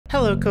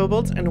Hello,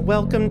 kobolds, and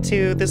welcome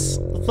to this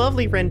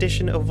lovely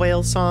rendition of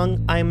whale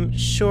song. I'm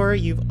sure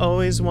you've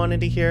always wanted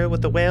to hear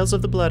what the whales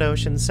of the blood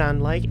ocean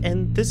sound like,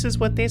 and this is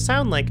what they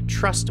sound like.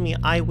 Trust me,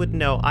 I would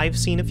know. I've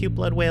seen a few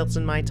blood whales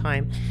in my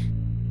time.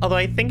 Although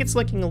I think it's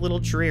looking a little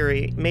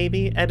dreary.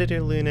 Maybe,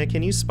 Editor Luna,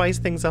 can you spice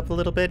things up a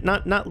little bit?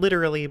 Not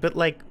literally, but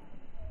like,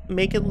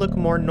 make it look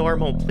more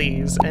normal,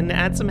 please, and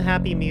add some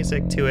happy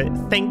music to it.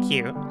 Thank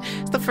you.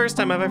 It's the first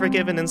time I've ever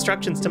given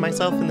instructions to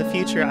myself in the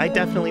future. I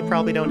definitely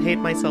probably don't hate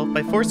myself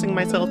by forcing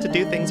myself to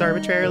do things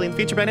arbitrarily in the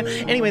future by now.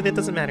 Anyway, that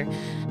doesn't matter.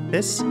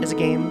 This is a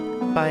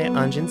game by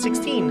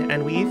Engine16,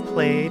 and we've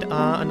played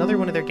another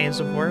one of their games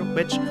before,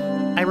 which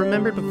I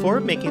remembered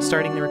before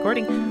starting the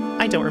recording.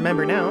 I don't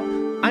remember now.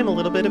 I'm a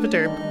little bit of a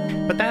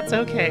derp, but that's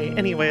okay.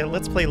 Anyway,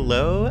 let's play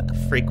Low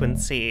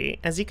Frequency.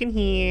 As you can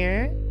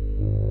hear,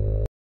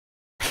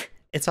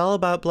 it's all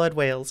about blood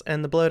whales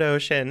and the blood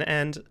ocean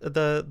and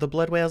the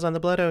blood whales on the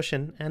blood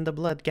ocean and the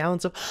blood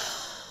gallons of...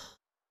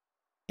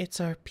 It's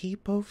our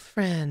Peepo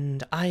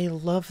friend. I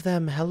love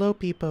them. Hello,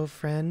 Peepo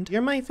friend.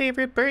 You're my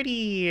favorite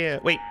birdie.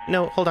 Wait,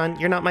 no, hold on.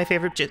 You're not my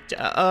favorite...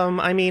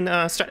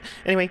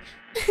 Anyway.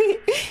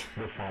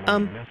 The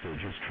following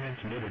message is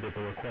transmitted at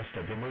the request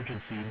of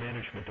emergency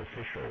management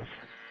officials.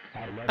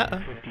 At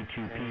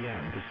 11:52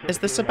 p.m. Is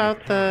this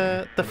about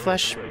the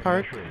flesh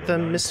park? The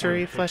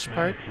mystery flesh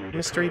park?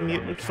 Mystery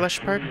mutant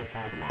flesh park?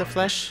 The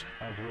flesh?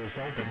 As a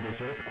result of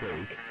this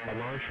earthquake, a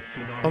large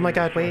tsunami... Oh my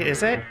god, wait,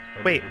 is it?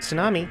 Wait,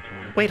 tsunami?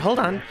 Wait, hold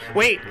on.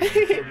 Wait!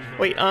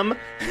 Wait, what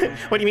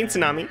do you mean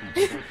tsunami?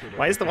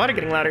 Why is the water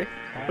getting louder?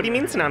 What do you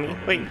mean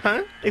tsunami? Wait,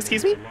 huh?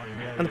 Excuse me?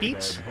 On the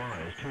beach?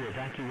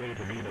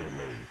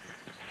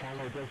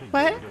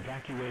 What?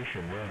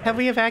 Have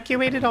we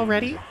evacuated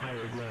already?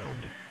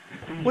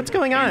 What's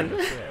going on?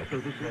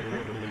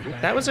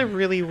 That was a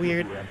really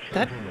weird...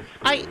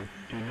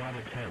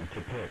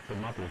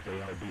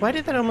 Why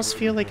did that almost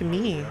feel like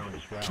me?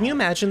 Can you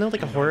imagine though,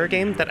 like a horror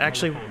game that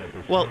actually...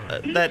 Well,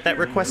 that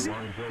requests...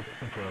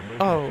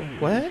 Oh,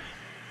 what?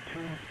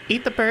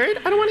 Eat the bird?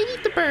 I don't want to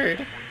eat the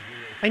bird!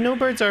 I know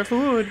birds are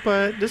food,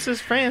 but this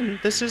is friend.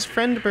 This is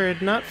friend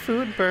bird, not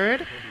food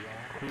bird.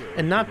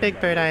 And not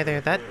Big Bird either.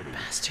 That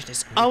bastard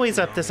is always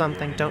up to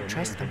something. Don't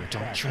trust them.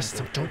 Don't trust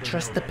them. Don't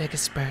trust the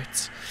biggest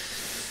birds.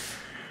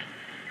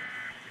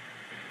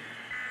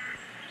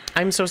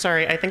 I'm so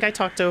sorry. I think I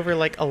talked over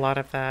like a lot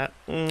of that.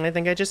 I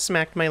think I just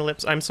smacked my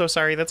lips. I'm so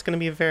sorry. That's going to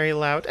be very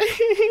loud.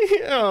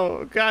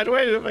 Oh God,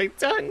 what have I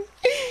done?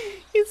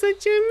 It's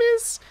such a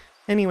miss.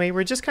 Anyway,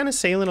 we're just kind of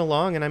sailing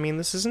along, and I mean,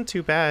 this isn't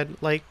too bad.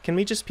 Like, can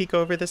we just peek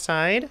over the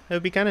side? It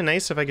would be kind of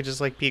nice if I could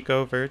just, like, peek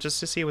over, just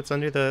to see what's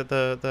under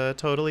the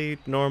totally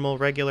normal,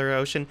 regular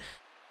ocean.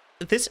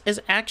 This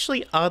is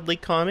actually oddly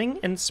calming,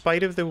 in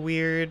spite of the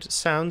weird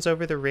sounds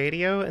over the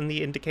radio and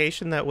the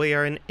indication that we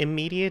are in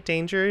immediate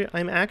danger.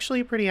 I'm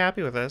actually pretty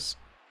happy with this.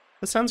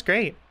 This sounds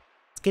great.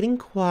 It's getting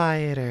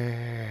quieter.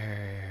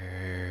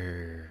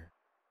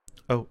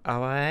 Oh, it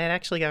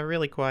actually got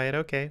really quiet.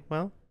 Okay,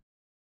 well.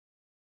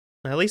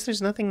 At least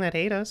there's nothing that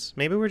ate us.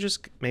 Maybe we're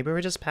just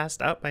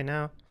passed out by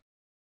now.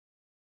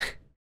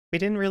 We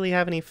didn't really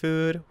have any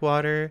food,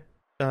 water,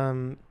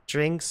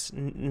 drinks,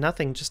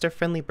 nothing. Just our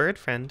friendly bird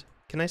friend.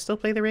 Can I still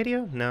play the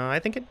radio? No, I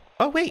think it...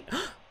 Oh, wait!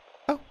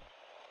 Oh!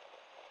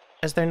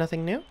 Is there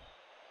nothing new?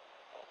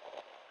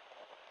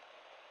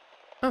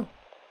 Oh,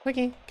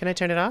 okay. Can I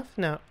turn it off?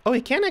 No. Oh,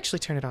 you can actually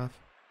turn it off.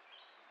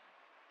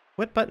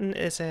 What button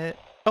is it?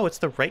 Oh, it's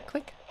the right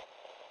click?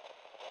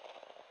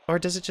 Or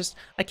does it just...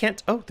 I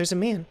can't... Oh, there's a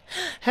man.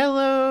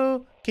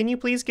 Hello! Can you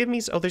please give me...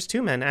 Oh, there's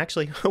two men,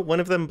 actually. One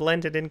of them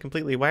blended in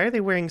completely. Why are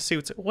they wearing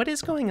suits? What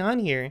is going on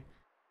here?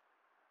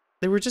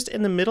 They were just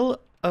in the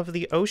middle of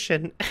the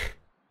ocean,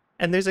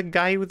 and there's a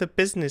guy with a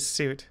business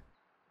suit.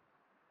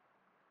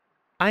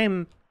 I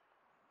am...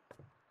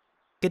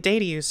 Good day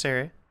to you,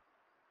 sir.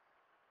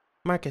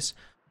 Marcus.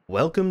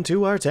 Welcome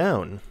to our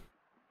town.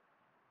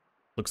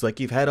 Looks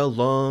like you've had a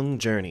long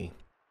journey.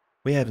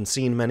 We haven't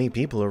seen many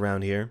people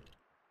around here.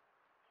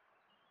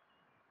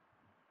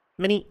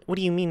 Many? What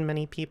do you mean,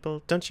 many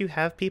people? Don't you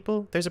have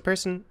people? There's a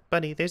person,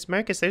 buddy. There's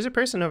Marcus. There's a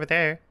person over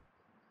there.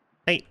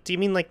 Hey, do you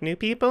mean like new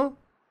people?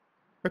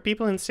 Or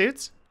people in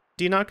suits?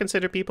 Do you not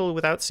consider people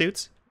without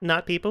suits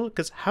not people?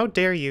 Because how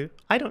dare you?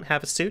 I don't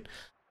have a suit.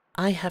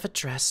 I have a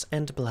dress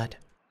and blood.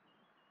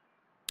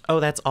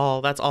 Oh, that's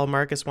all. That's all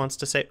Marcus wants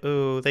to say.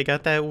 Ooh, they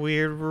got that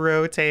weird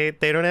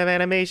rotate. They don't have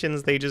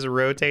animations. They just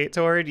rotate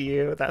toward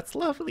you. That's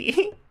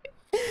lovely.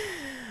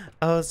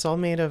 Oh, it's all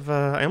made of,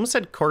 I almost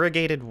said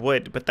corrugated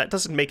wood, but that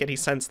doesn't make any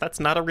sense. That's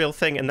not a real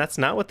thing, and that's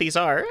not what these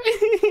are.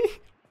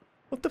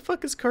 What the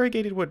fuck is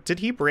corrugated wood? Did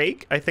he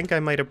break? I think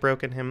I might have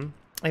broken him.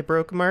 I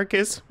broke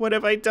Marcus. What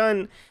have I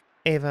done?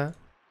 Ava.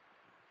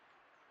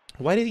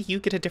 Why did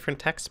you get a different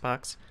text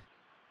box?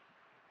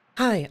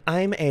 Hi,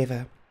 I'm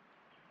Ava.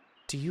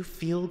 Do you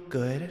feel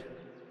good?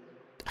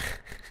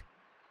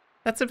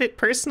 That's a bit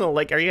personal.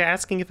 Like, are you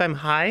asking if I'm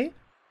high?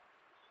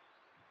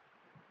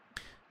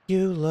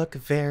 You look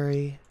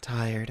very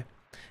tired.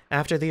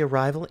 After the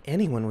arrival,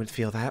 anyone would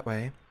feel that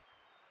way.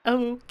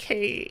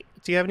 Okay.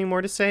 Do you have any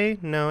more to say?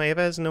 No,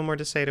 Ava has no more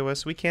to say to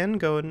us. We can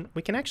go and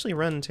we can actually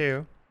run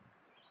too.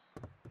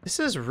 This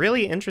is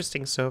really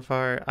interesting so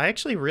far. I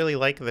actually really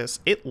like this.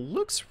 It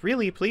looks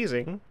really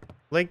pleasing.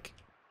 Like,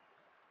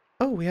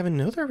 oh, we have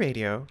another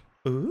radio.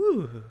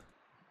 Ooh.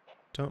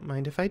 Don't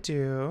mind if I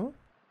do.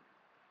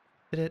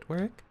 Did it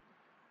work?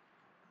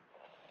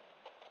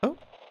 Oh.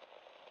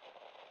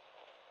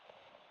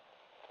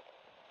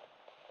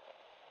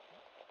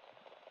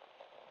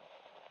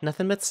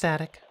 Nothing but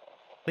static.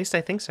 At least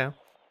I think so.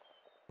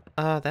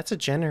 That's a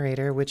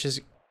generator, which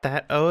is...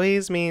 That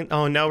always means...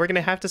 Oh no, we're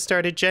gonna have to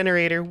start a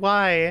generator.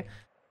 Why?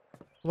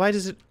 Why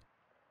does it...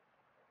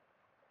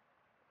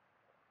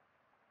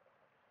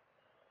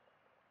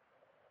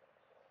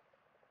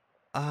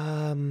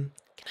 Can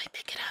I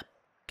pick it up?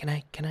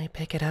 Can I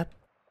pick it up?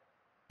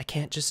 I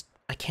can't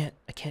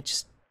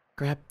just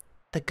grab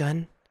the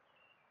gun.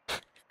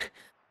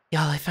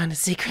 Y'all, I found a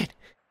secret.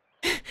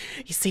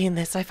 You seeing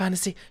this? I found a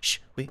secret. Shh,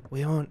 we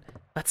won't.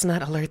 Let's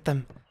not alert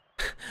them.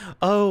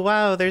 Oh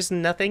wow, there's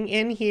nothing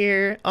in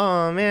here.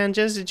 Oh man,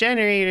 just a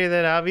generator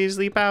that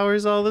obviously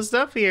powers all the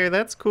stuff here.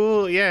 That's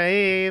cool. Yeah,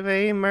 hey,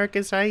 hey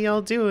Marcus, how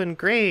y'all doing?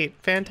 Great,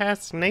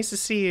 fantastic, nice to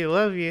see you,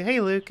 love you.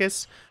 Hey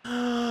Lucas.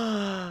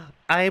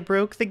 I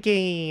broke the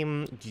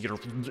game.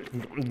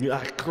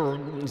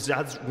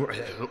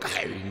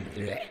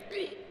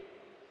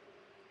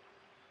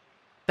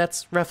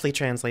 That's roughly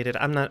translated.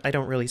 I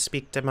don't really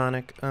speak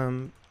demonic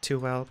too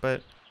well,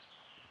 but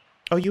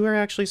oh, you were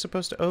actually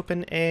supposed to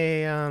open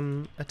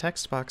a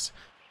text box.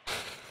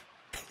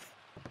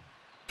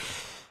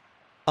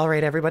 All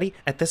right, everybody.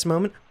 At this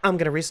moment, I'm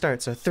gonna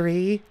restart. So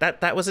 3.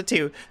 That was a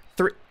 2.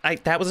 3.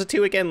 That was a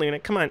 2 again, Luna.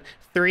 Come on.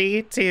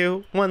 3,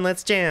 2, 1.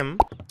 Let's jam.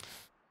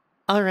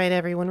 All right,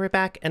 everyone. We're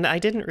back, and I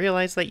didn't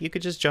realize that you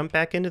could just jump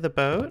back into the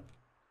boat.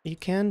 You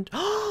can.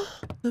 Oh,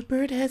 the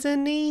bird has a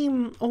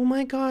name. Oh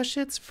my gosh,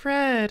 it's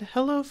Fred.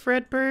 Hello,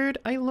 Fred bird.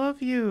 I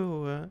love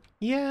you.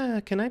 Yeah,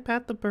 can I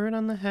pat the bird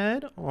on the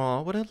head?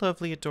 Aw, what a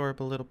lovely,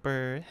 adorable little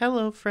bird.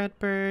 Hello, Fred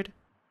bird.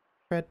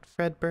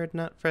 Fred bird,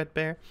 not Fred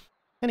bear.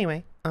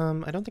 Anyway,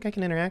 I don't think I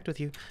can interact with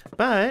you,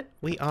 but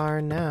we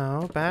are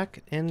now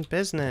back in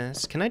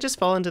business. Can I just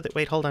fall into the...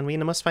 Wait, hold on. We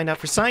must find out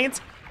for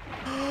science.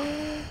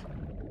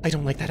 I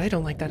don't like that. I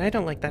don't like that. I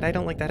don't like that. I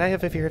don't like that. I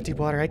have a fear of deep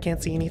water. I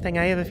can't see anything.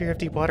 I have a fear of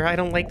deep water. I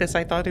don't like this.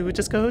 I thought it would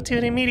just go to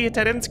an immediate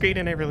dead end screen,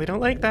 and I really don't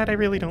like that. I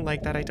really don't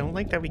like that. I don't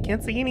like that. We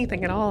can't see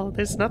anything at all.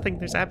 There's nothing.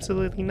 There's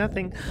absolutely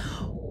nothing.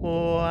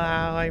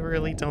 Wow, I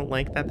really don't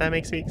like that. That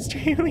makes me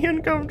extremely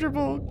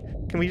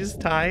uncomfortable. Can we just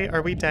die?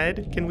 Are we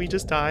dead? Can we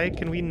just die?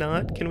 Can we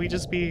not? Can we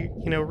just be,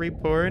 you know,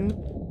 reborn?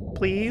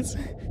 Please?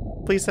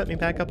 Please set me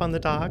back up on the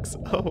docks.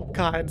 Oh,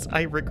 God,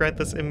 I regret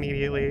this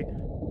immediately.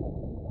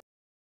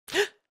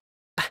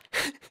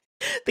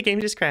 The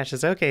game just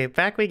crashes. Okay,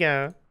 back we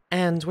go.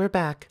 And we're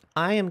back.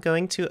 I am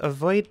going to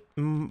avoid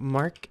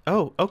Mark.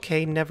 Oh,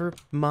 okay, never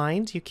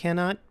mind. You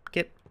cannot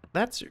get...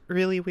 That's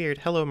really weird.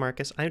 Hello,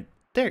 Marcus.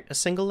 There, a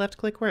single left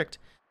click worked.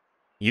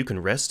 You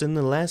can rest in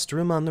the last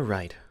room on the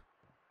right.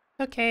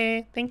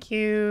 Okay, thank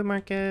you,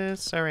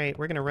 Marcus. All right,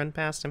 we're gonna run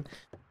past him.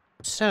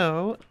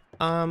 So,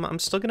 I'm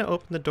still gonna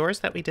open the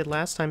doors that we did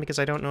last time because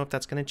I don't know if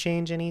that's gonna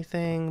change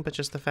anything, but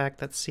just the fact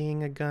that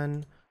seeing a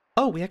gun...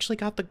 Oh, we actually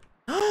got the...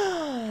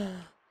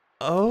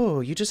 Oh,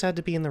 you just had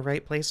to be in the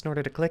right place in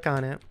order to click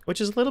on it, which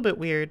is a little bit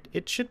weird.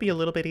 It should be a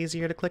little bit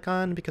easier to click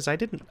on because I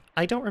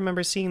don't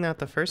remember seeing that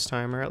the first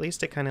time, or at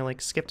least it kind of like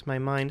skipped my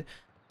mind.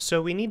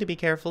 So we need to be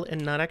careful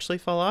and not actually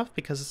fall off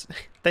because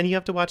then you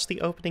have to watch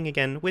the opening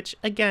again, which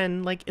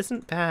again, like,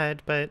 isn't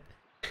bad, but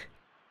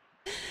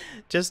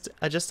just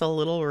a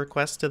little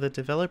request to the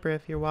developer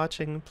if you're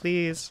watching,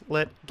 please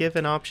give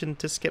an option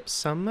to skip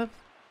some of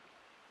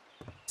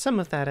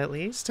that at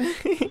least.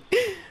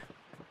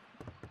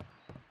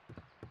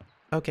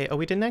 Okay, oh,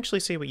 we didn't actually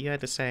see what you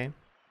had to say.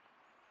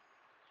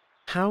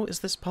 How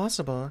is this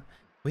possible?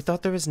 We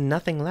thought there was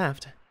nothing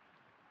left.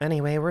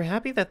 Anyway, we're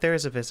happy that there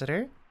is a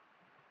visitor.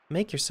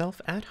 Make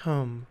yourself at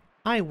home.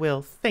 I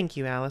will. Thank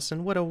you,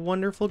 Allison. What a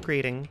wonderful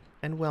greeting.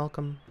 And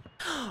welcome.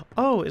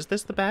 Oh, is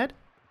this the bed?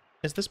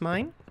 Is this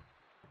mine?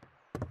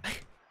 I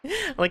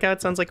like how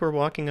it sounds like we're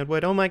walking on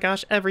wood. Oh my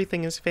gosh,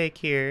 everything is fake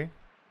here.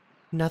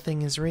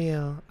 Nothing is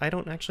real. I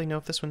don't actually know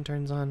if this one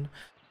turns on.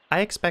 I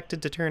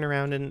expected to turn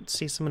around and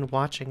see someone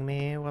watching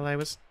me while I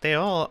was... They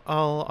all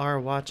are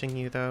watching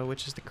you, though,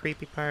 which is the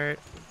creepy part.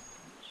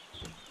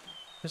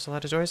 There's a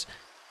lot of doors.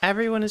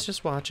 Everyone is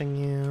just watching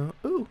you.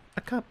 Ooh,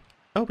 a cup.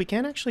 Oh, we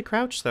can actually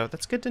crouch, though.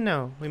 That's good to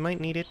know. We might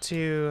need it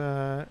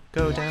to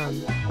go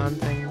down on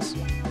things.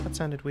 That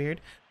sounded weird.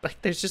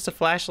 Like, there's just a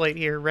flashlight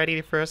here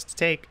ready for us to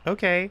take.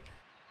 Okay.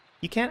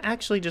 You can't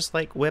actually just,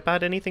 like, whip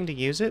out anything to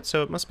use it,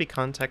 so it must be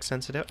context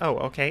sensitive. Oh,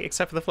 okay,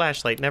 except for the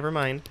flashlight. Never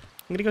mind.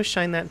 I'm gonna go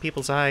shine that in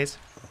people's eyes.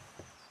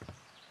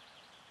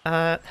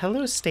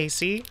 Hello,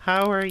 Stacy.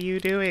 How are you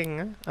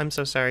doing? I'm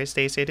so sorry,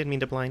 Stacy. I didn't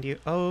mean to blind you.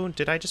 Oh,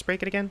 did I just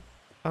break it again?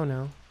 Oh,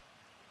 no.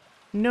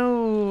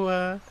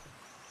 No,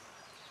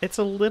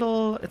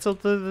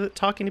 the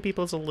talking to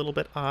people is a little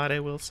bit odd, I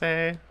will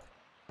say.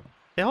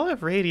 They all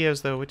have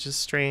radios, though, which is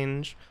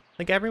strange.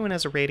 Like, everyone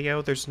has a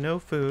radio. There's no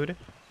food.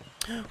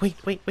 Wait,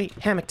 wait, wait.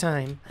 Hammock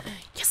time.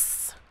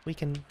 Yes! We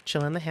can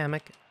chill in the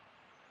hammock.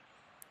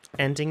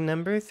 Ending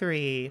number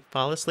 3.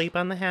 Fall asleep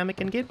on the hammock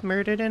and get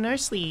murdered in our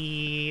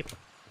sleep.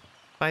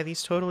 By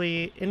these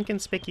totally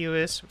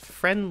inconspicuous,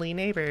 friendly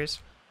neighbors.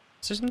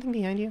 Is there something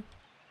behind you?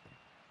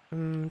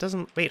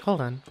 Doesn't... Wait,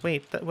 hold on.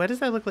 Wait, what does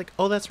that look like?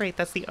 Oh, that's right.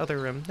 That's the other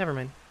room. Never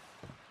mind.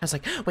 I was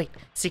like, wait,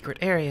 secret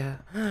area.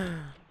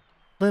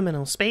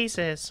 Liminal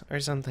spaces or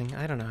something.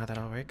 I don't know how that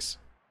all works.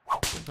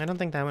 I don't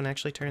think that one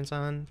actually turns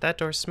on. That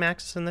door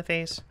smacks us in the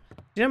face.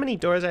 Do you know how many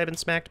doors I've been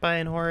smacked by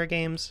in horror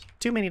games?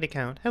 Too many to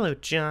count. Hello,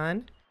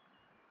 John.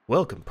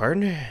 Welcome,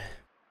 partner.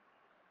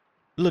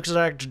 Looks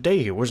like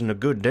today wasn't a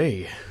good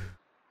day.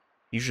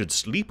 You should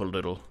sleep a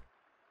little.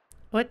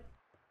 What?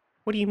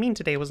 What do you mean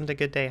today wasn't a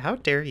good day? How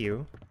dare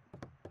you?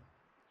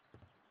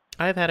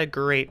 I've had a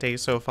great day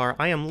so far.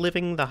 I am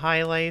living the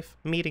high life,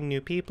 meeting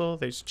new people.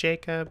 There's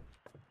Jacob.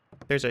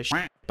 There's a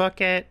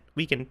bucket.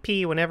 We can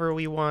pee whenever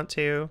we want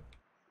to.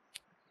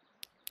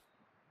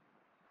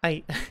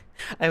 I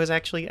was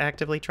actually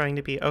actively trying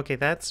to pee. Okay,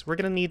 we're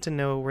gonna need to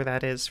know where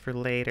that is for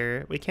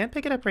later. We can't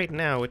pick it up right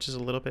now, which is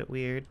a little bit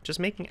weird. Just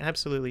making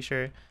absolutely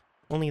sure.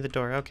 Only the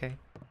door, okay.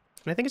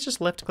 And I think it's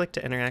just left click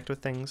to interact with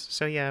things.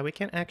 So yeah, we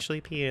can't actually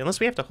pee unless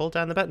we have to hold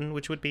down the button,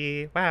 which would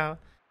be, wow.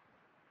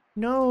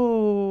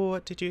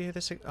 No! Did you hear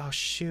this? Oh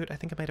shoot, I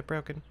think I might have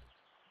broken.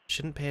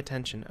 Shouldn't pay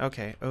attention.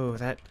 Okay, oh,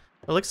 it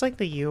looks like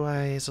the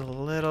UI is a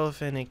little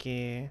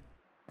finicky.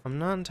 I'm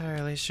not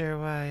entirely sure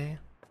why.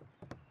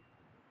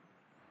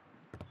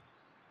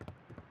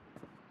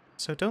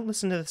 So don't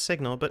listen to the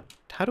signal, but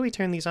how do we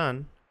turn these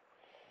on?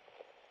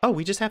 Oh,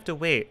 we just have to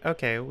wait.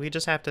 Okay, we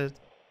just have to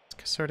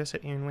sort of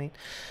sit here and wait.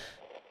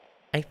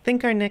 I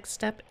think our next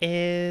step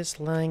is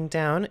lying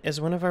down.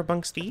 Is one of our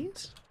bunks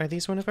these? Are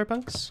these one of our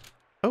bunks?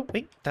 Oh,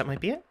 wait, that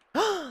might be it.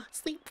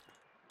 Sleep!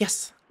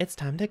 Yes, it's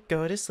time to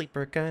go to sleep.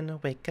 We're gonna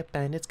wake up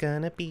and it's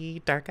gonna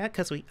be dark out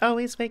because we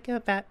always wake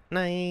up at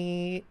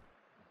night.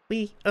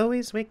 We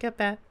always wake up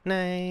at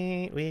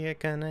night. We are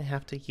gonna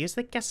have to use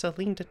the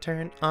gasoline to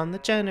turn on the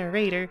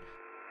generator.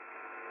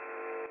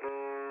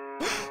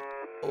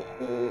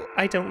 Oh,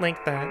 I don't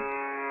like that.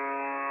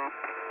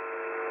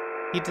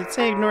 You did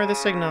say ignore the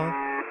signal.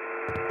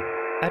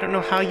 I don't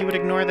know how you would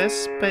ignore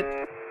this, but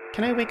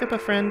can I wake up a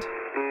friend?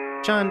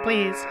 John,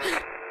 please.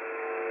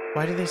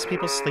 Why do these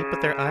people sleep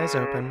with their eyes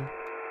open?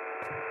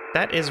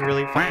 That is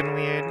really fucking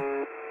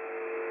weird.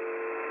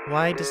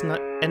 Why does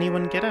not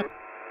anyone get up?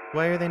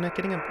 Why are they not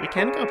getting up? We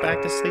can go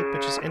back to sleep,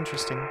 which is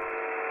interesting.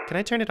 Can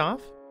I turn it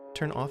off?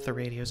 Turn off the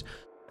radios.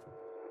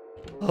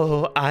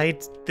 Oh,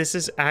 this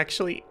is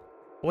actually...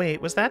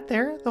 Wait, was that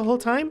there the whole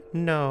time?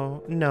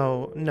 No,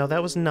 no, no,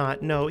 that was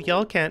not. No,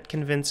 y'all can't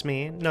convince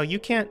me. No, you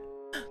can't.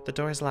 The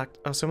door is locked.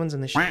 Oh, someone's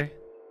in the shitter.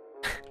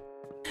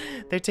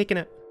 They're taking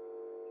a...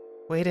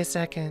 Wait a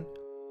second.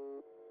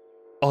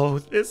 Oh,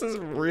 this is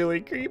really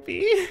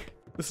creepy.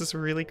 This is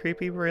really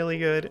creepy, really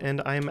good,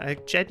 and I'm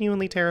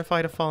genuinely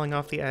terrified of falling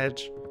off the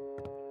edge.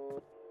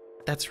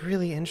 That's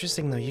really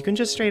interesting, though. You can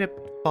just straight up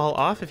fall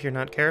off if you're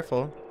not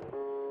careful.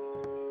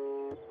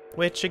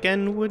 Which,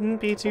 again,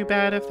 wouldn't be too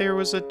bad if there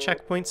was a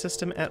checkpoint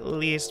system at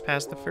least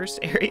past the first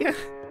area.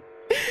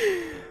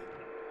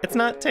 It's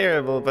not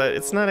terrible, but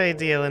it's not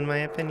ideal in my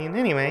opinion.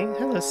 Anyway,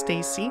 hello,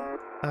 Stacy.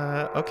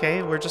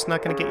 Okay, we're just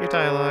not gonna get your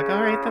dialogue.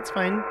 Alright, that's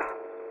fine.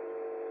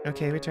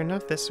 Okay, we turned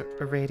off this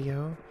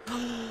radio.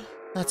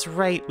 That's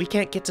right, we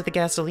can't get to the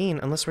gasoline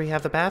unless we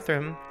have the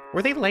bathroom.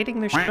 Were they lighting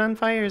their shit on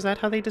fire? Is that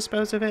how they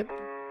dispose of it?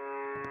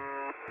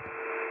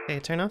 Okay,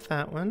 turn off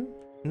that one.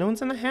 No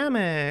one's in the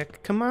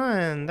hammock. Come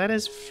on, that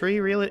is free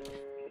real...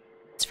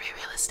 It's free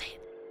real estate.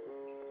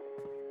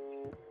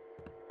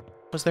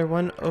 Was there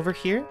one over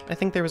here? I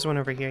think there was one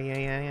over here.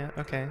 Yeah.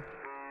 Okay.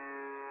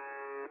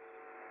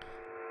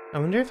 I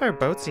wonder if our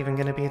boat's even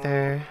gonna be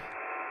there.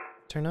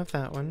 Turn off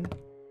that one.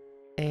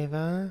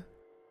 Ava.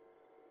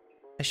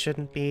 I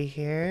shouldn't be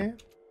here.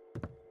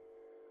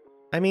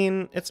 I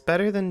mean, it's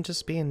better than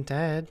just being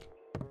dead.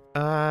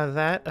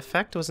 That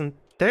effect wasn't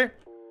there.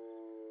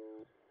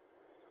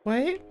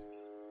 What?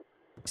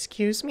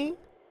 Excuse me?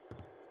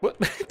 What?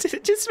 Did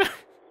it just...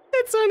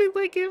 It sounded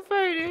like it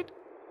farted.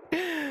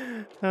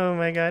 Oh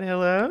my god,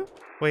 hello?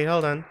 Wait,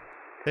 hold on.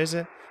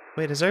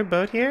 Wait, is our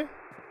boat here?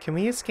 Can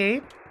we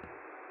escape?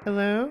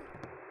 Hello?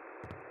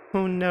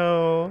 Oh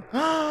no.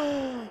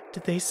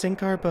 Did they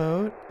sink our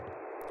boat?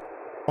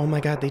 Oh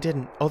my god, they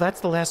didn't. Oh, that's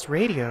the last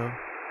radio.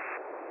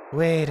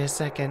 Wait a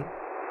second.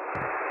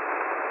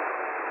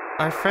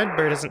 Our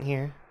Fredbird isn't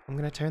here. I'm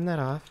gonna turn that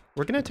off.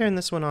 We're gonna turn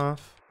this one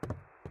off.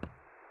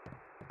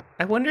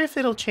 I wonder if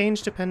it'll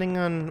change depending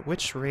on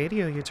which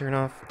radio you turn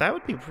off. That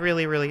would be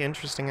really, really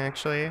interesting,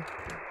 actually.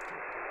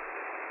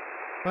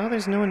 Well,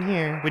 there's no one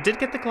here. We did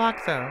get the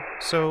clock, though,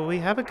 so we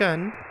have a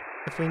gun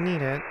if we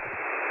need it.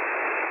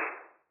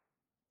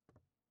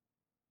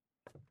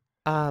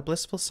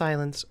 Blissful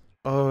silence.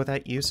 Oh,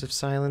 that use of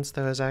silence,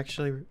 though, is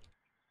actually...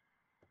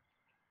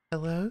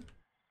 Hello?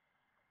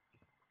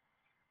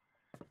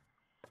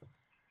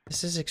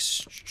 This is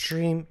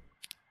extreme...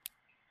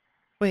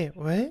 Wait,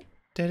 what?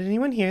 Did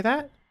anyone hear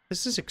that?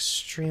 This is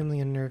extremely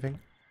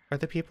unnerving. Are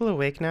the people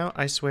awake now?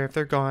 I swear if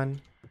they're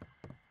gone.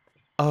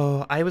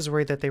 Oh, I was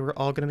worried that they were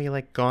all gonna be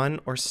like gone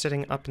or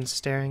sitting up and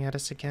staring at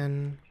us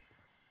again.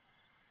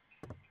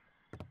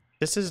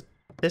 This is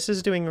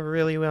doing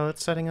really well at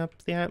setting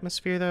up the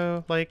atmosphere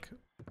though. Like,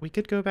 we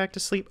could go back to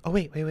sleep. Oh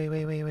wait.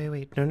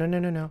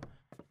 No.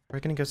 We're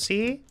gonna go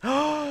see.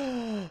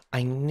 Oh,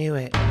 I knew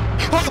it.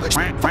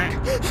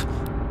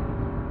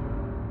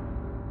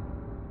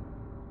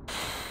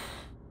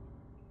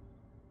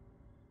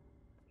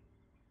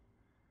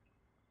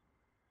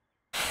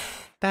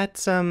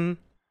 That's gonna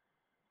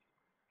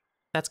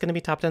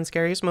be top 10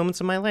 scariest moments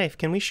of my life.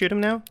 Can we shoot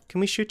him now? Can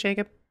we shoot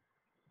Jacob?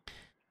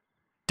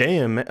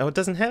 Damn, Oh, it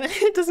doesn't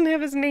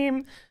have his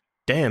name.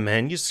 damn,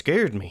 man, you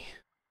scared me.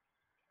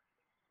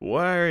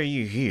 Why are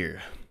you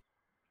here?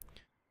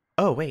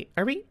 Oh, wait,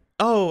 are we?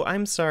 Oh,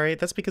 I'm sorry.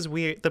 That's because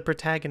the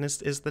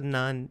protagonist is the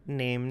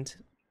non-named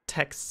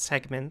text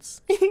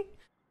segments.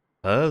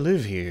 I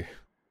live here.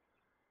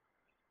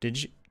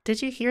 Did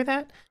you hear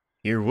that?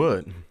 Hear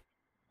what?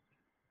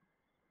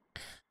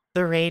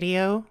 The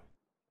radio?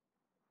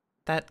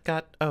 That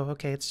got... Oh,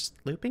 okay, it's just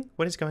looping?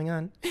 What is going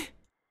on?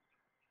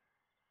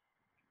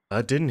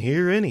 I didn't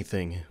hear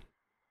anything.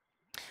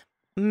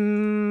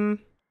 Go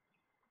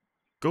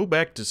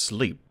back to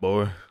sleep,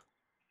 boy.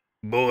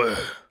 Boy.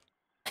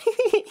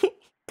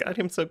 God,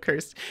 I'm so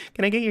cursed.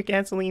 Can I get your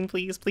gasoline,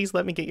 please? Please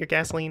let me get your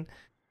gasoline.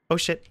 Oh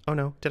shit. Oh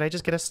no. Did I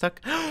just get us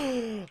stuck?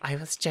 I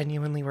was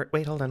genuinely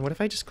Wait, hold on. What if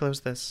I just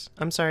close this?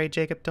 I'm sorry,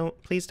 Jacob.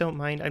 Please don't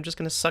mind. I'm just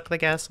gonna suck the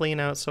gasoline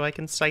out so I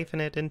can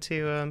siphon it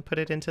into, put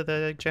it into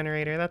the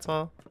generator. That's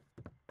all.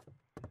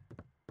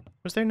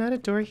 Was there not a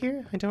door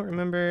here? I don't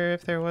remember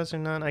if there was or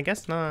not. I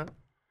guess not.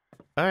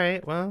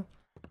 Alright, well.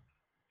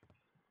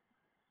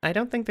 I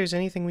don't think there's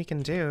anything we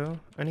can do.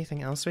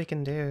 Anything else we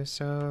can do,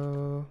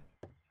 so...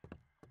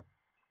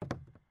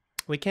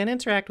 We can't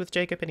interact with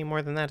Jacob any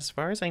more than that as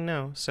far as I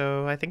know,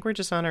 so I think we're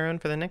just on our own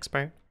for the next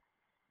part.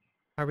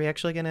 Are we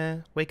actually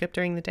gonna wake up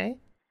during the day?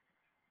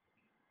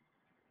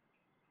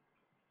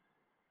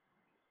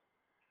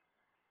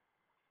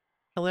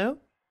 Hello?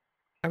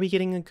 Are we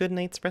getting a good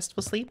night's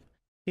restful sleep?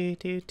 Oh,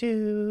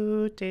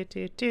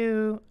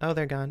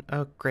 they're gone.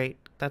 Oh, great.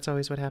 That's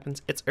always what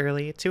happens. It's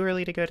early. Too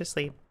early to go to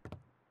sleep.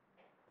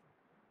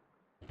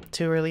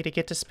 Too early to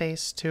get to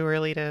space. Too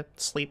early to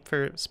sleep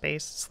for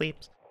space.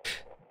 Sleeps.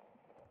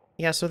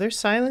 Yeah, so they're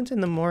silent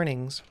in the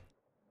mornings.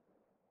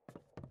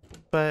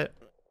 But...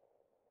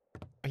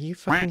 Are you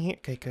fucking here?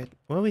 Okay, good.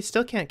 Well, we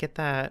still can't get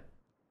that.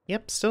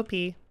 Yep, still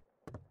pee.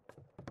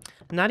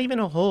 Not even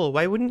a hole.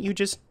 Why wouldn't you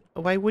just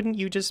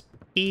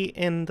pee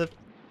in the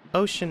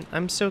ocean?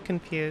 I'm so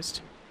confused.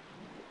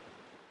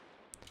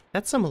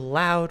 That's some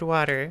loud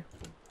water.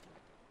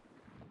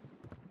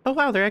 Oh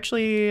wow, they're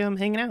actually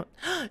hanging out.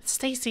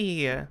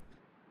 Stacy!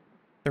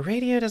 The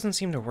radio doesn't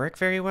seem to work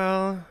very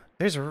well.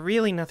 There's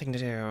really nothing to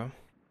do.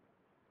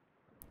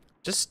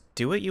 Just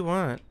do what you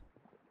want.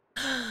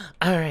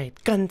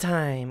 Alright, gun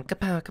time!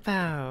 Kapow,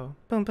 kapow!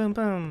 Boom, boom,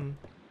 boom!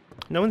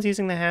 No one's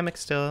using the hammock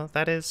still.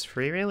 That is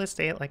free real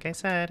estate, like I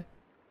said.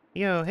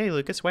 Yo, hey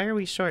Lucas, why are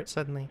we short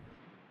suddenly?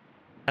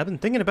 I've been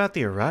thinking about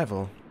the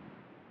arrival.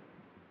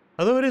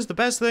 Although it is the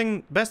best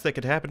that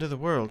could happen to the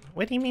world.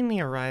 What do you mean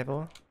the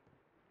arrival?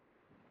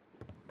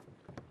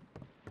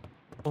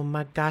 Oh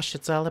my gosh,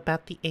 it's all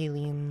about the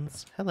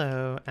aliens.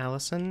 Hello,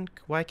 Allison.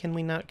 Why can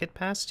we not get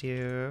past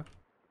you?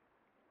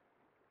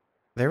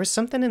 There was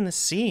something in the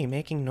sea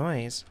making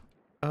noise.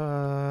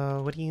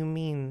 What do you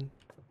mean?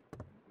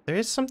 There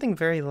is something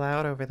very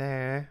loud over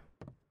there.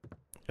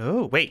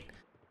 Oh, wait.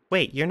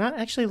 Wait, you're not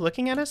actually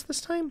looking at us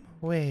this time?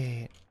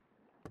 Wait.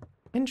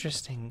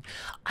 Interesting.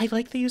 I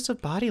like the use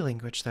of body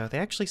language, though. They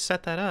actually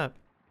set that up.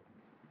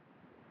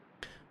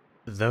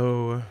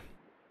 Though,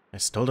 I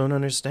still don't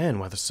understand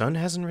why the sun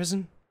hasn't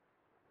risen.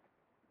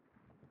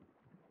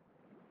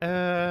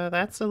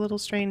 That's a little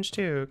strange,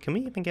 too. Can we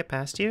even get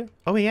past you?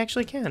 Oh, we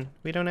actually can.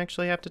 We don't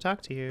actually have to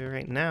talk to you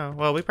right now.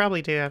 Well, we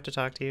probably do have to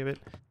talk to you, but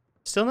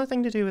still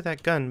nothing to do with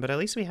that gun, but at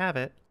least we have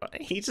it.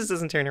 He just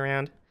doesn't turn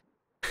around.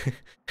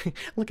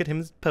 Look at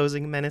him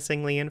posing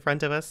menacingly in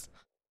front of us.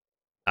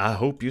 I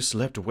hope you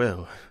slept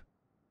well.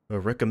 I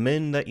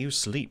recommend that you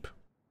sleep.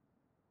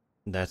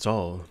 That's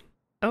all.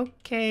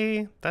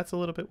 Okay, that's a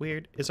little bit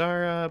weird. Is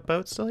our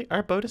boat still here?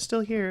 Our boat is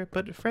still here,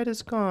 but Fred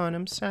is gone.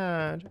 I'm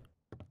sad.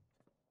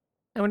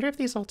 I wonder if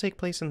these all take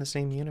place in the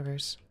same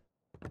universe.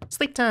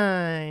 Sleep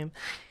time!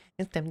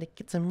 It's time to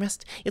get some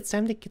rest. It's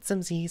time to get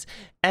some Z's.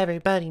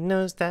 Everybody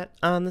knows that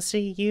on the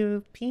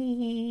CUP.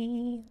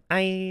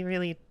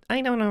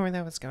 I don't know where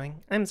that was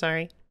going. I'm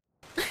sorry.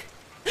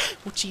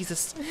 Oh,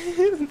 Jesus.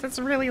 That's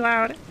really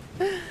loud.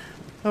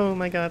 Oh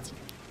my god.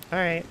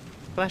 Alright.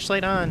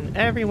 Flashlight on.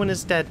 Everyone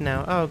is dead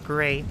now. Oh,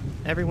 great.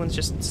 Everyone's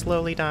just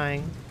slowly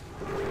dying.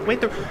 Wait,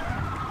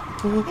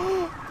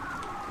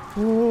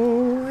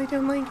 Oh, I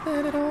don't like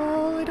that at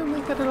all. I don't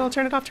like that at all.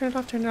 Turn it off, turn it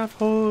off, turn it off.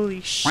 Holy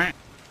shit.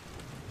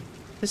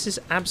 This is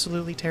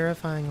absolutely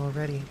terrifying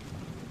already.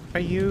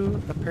 Are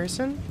you a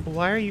person?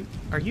 Why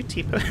are you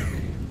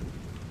T-posing?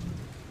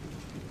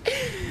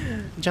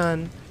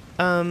 John,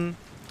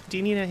 do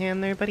you need a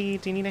hand there, buddy?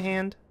 Do you need a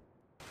hand?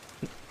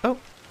 Oh,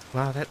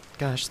 wow,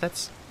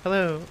 that's...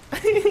 Hello.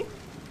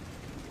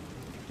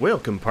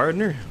 Welcome,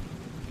 partner.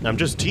 I'm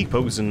just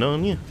T-posing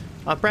on you.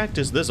 I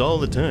practice this all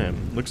the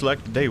time. Looks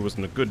like today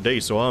wasn't a good day,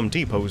 so I'm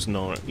T-posing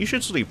on it. You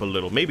should sleep a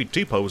little, maybe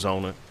T-pose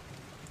on it.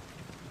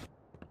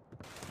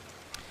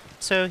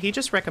 So he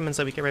just recommends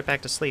that we get right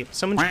back to sleep.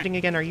 Someone's shooting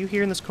again. Are you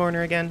here in this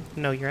corner again?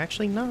 No, you're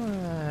actually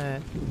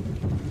not.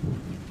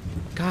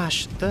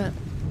 Gosh, the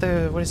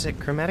what is it?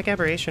 Chromatic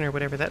aberration or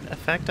whatever, that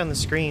effect on the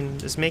screen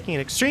is making it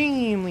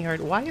extremely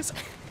hard. Why is...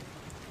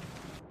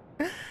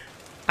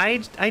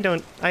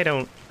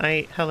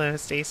 hello,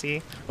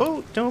 Stacy.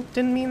 Oh,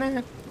 didn't mean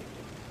that.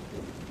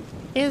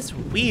 Is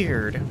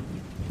weird.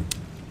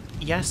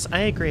 Yes,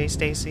 I agree,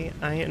 Stacy.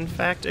 I, in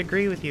fact,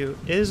 agree with you.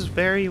 Is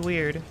very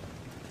weird.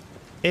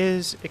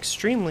 Is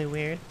extremely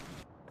weird.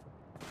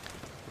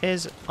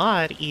 Is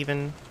odd,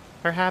 even.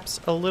 Perhaps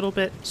a little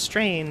bit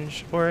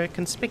strange or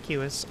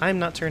conspicuous. I'm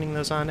not turning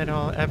those on at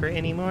all ever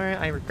anymore.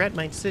 I regret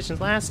my decisions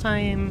last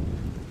time.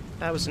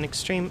 That was an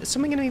extreme... Is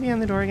someone gonna be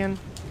behind the door again?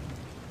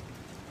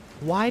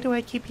 Why do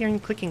I keep hearing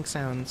clicking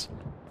sounds?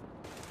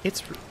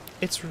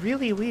 It's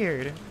really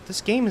weird. This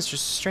game is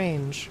just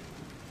strange.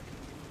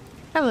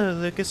 Hello,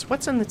 Lucas.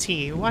 What's in the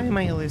tea? Why am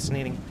I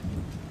hallucinating?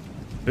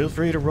 Feel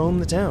free to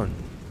roam the town.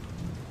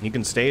 You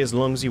can stay as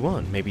long as you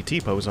want. Maybe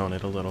T-pose on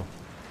it a little.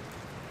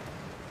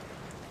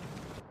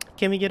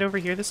 Can we get over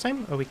here this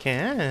time? Oh, we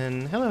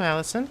can. Hello,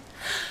 Allison.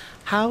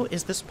 How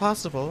is this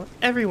possible?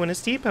 Everyone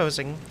is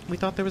T-posing. We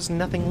thought there was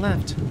nothing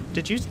left.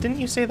 Didn't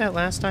you say that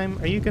last time?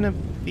 Are you gonna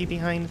be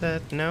behind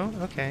the... No?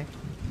 Okay.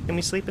 Can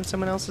we sleep in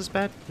someone else's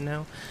bed?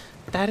 No.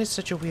 That is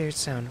such a weird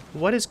sound.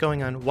 What is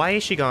going on? Why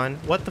is she gone?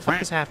 What the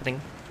fuck is happening?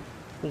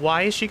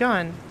 Why is she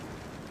gone?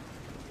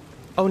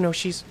 Oh no,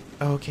 she's...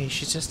 Okay,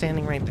 she's just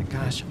standing right there.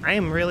 Gosh, I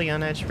am really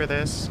on edge for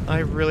this. I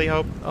really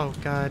hope... Oh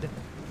god.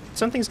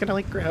 Something's gonna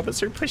like grab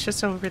us or push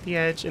us over the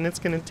edge and it's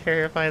gonna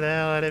terrify the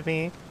hell out of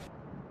me.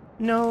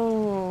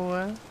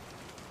 No.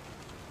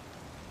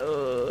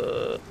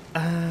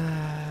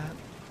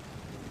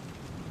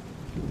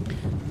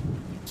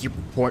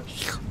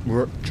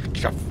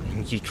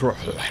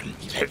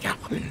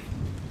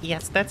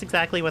 Yes, that's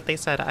exactly what they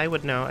said. I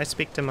would know. I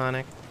speak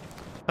demonic.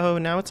 Oh,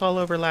 now it's all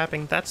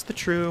overlapping. That's the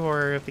true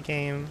horror of the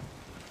game.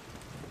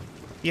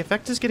 The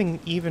effect is getting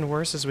even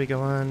worse as we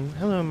go on.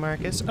 Hello,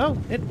 Marcus. Oh,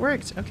 it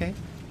worked. Okay.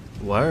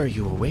 Why are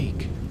you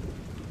awake?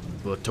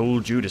 Well, I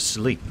told you to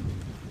sleep.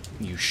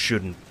 You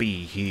shouldn't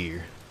be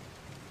here.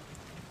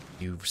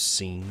 You've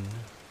seen.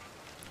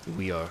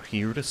 We are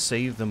here to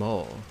save them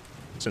all.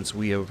 Since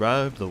we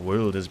arrived, the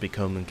world has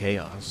become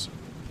chaos.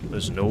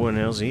 There's no one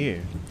else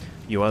here.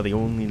 You are the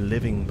only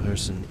living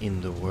person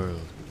in the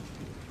world.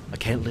 I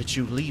can't let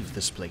you leave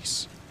this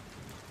place.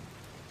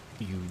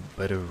 You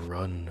better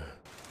run.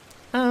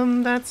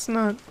 That's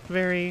not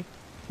very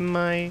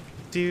my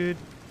dude.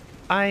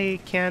 I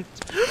can't.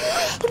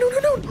 No, no,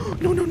 no,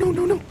 no, no, no, no,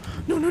 no,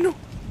 no, no, no,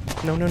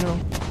 no, no, no.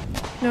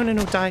 No, no,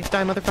 no, die,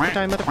 motherfucker,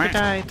 die, motherfucker,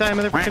 die,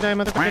 motherfucker, die,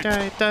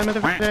 motherfucker, die,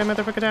 motherfucker, die,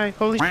 motherfucker, die.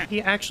 Holy shit,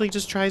 he actually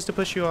just tries to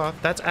push you off.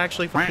 That's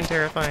actually fucking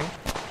terrifying.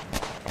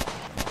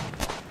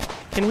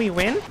 Can we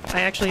win? I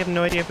actually have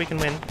no idea if we can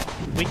win.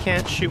 We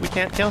can't shoot, we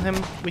can't kill him.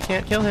 We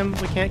can't kill him,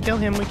 we can't kill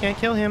him, we can't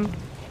kill him.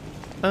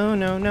 Oh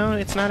no, no,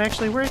 it's not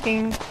actually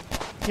working.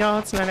 Y'all,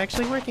 it's not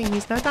actually working.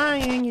 He's not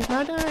dying, he's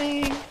not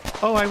dying.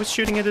 Oh, I was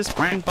shooting at his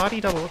fucking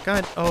body double.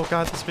 God, oh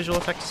god, this visual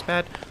effect is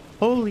bad.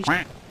 Holy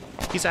shit.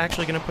 He's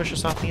actually gonna push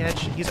us off the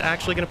edge. He's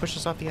actually gonna push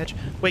us off the edge.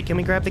 Wait, can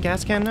we grab the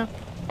gas can now?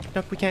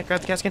 No, we can't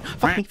grab the gas can.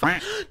 Fuck me,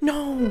 fuck.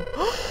 No!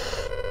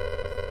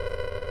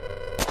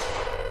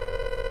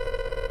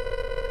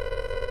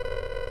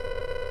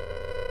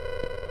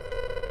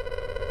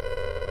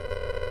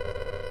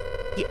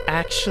 He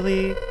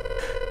actually...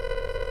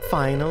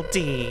 Final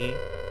D.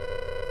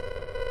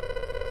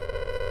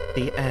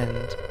 The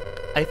end.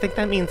 I think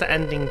that means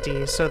ending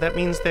D, so that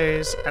means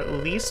there's at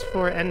least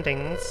 4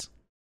 endings.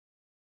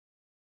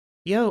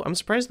 Yo, I'm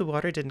surprised the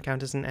water didn't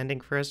count as an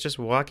ending for us just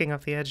walking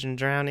off the edge and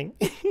drowning.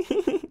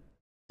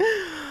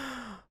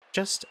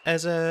 Just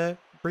as a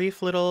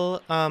brief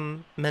little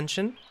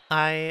mention,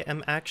 I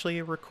am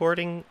actually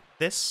recording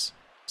this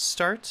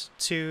start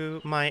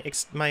to my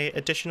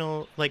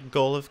additional like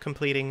goal of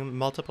completing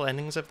multiple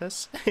endings of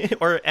this.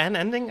 Or an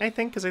ending, I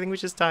think, because I think we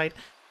just died.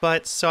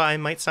 But so I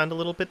might sound a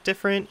little bit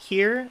different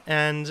here,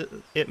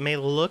 and it may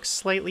look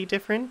slightly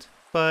different,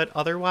 but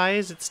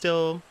otherwise it's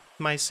still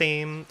my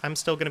same. I'm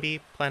still going to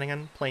be planning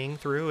on playing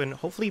through and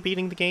hopefully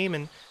beating the game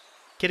and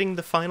getting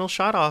the final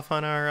shot off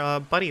on our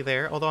buddy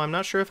there, although I'm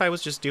not sure if I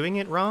was just doing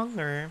it wrong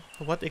or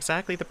what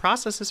exactly the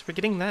process is for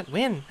getting that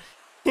win.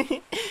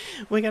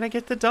 We gotta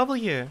get the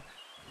W.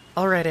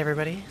 Alright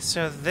everybody,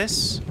 so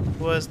this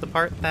was the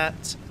part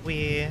that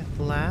we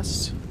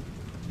last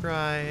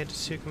tried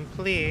to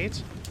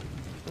complete,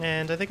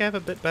 and I think I have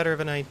a bit better of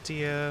an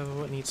idea of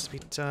what needs to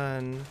be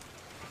done.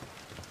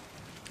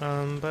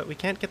 But we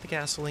can't get the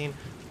gasoline.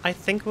 I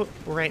think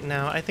right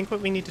now, I think what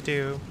we need to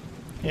do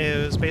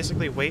is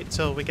basically wait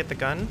till we get the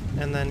gun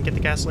and then get the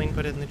gasoline,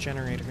 put it in the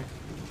generator.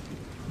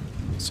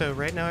 So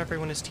right now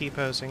everyone is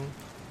T-posing.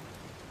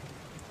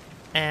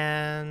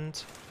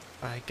 And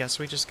I guess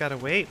we just gotta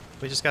wait.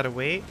 We just gotta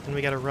wait and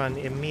we gotta run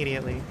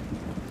immediately.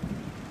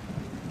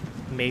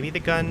 Maybe the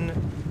gun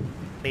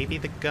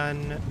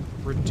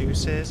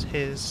reduces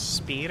his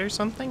speed or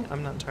something?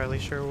 I'm not entirely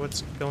sure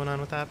what's going on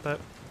with that, but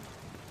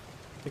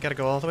we gotta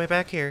go all the way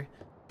back here.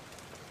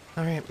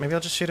 Alright, maybe I'll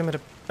just shoot him at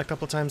a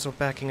couple times while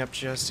backing up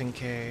just in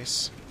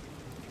case.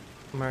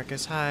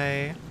 Marcus,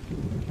 hi.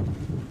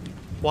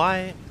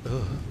 Why?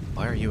 Ugh,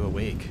 why are you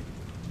awake?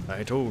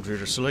 I told you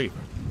to sleep.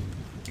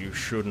 You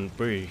shouldn't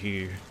be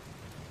here.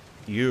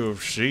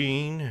 You've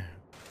seen.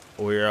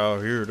 We are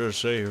here to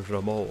save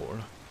them all.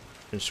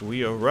 Since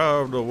we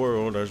arrived, the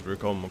world has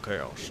become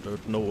chaos.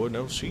 There's no one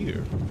else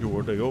here.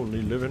 You're the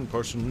only living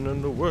person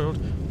in the world.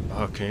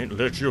 I can't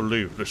let you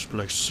leave this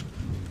place.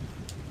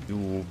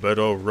 You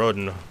better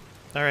run.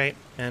 Alright,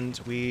 and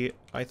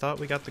I thought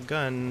we got the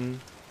gun.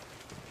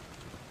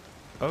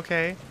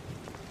 Okay.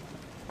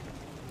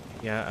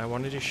 Yeah, I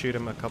wanted to shoot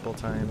him a couple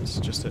times.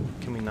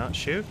 Can we not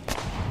shoot?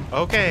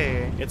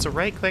 Okay, it's a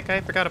right click,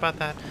 I forgot about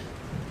that.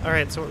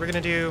 Alright, so what we're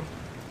gonna do,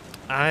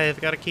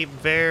 I've got to keep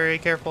very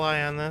careful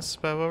eye on this,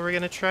 but what we're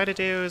gonna try to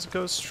do is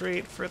go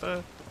straight for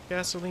the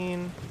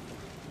gasoline.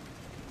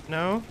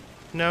 No?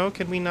 No?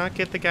 Can we not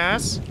get the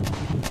gas?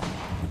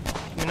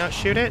 Can we not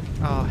shoot it?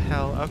 Oh,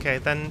 hell. Okay,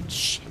 then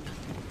shh.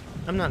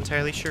 I'm not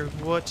entirely sure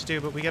what to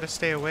do, but we gotta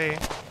stay away.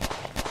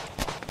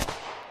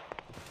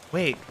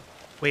 Wait,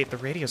 the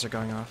radios are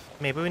going off.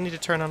 Maybe we need to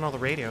turn on all the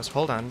radios.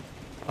 Hold on.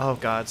 Oh,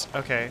 gods.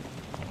 Okay.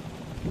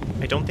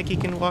 I don't think he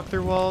can walk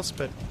through walls,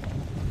 but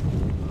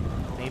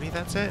maybe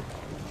that's it.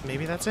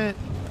 Maybe that's it.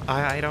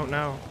 I don't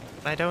know.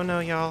 I don't know,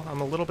 y'all.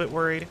 I'm a little bit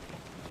worried.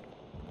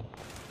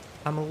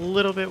 I'm a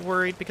little bit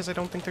worried because I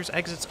don't think there's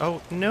exits.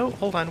 Oh, no.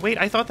 Hold on. Wait,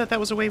 I thought that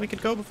was a way we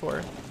could go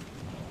before.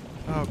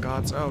 Oh,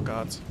 gods. Oh,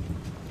 gods.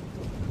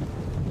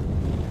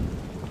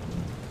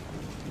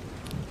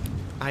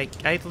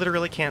 I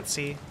literally can't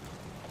see.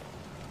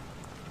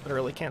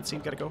 Literally can't see.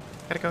 Gotta go.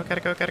 Gotta go,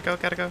 gotta go, gotta go,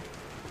 gotta go.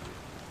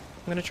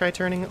 I'm gonna try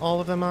turning all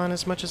of them on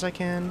as much as I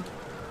can.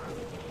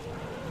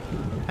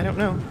 I don't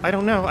know. I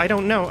don't know. I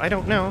don't know. I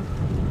don't know.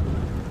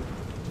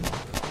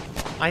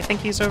 I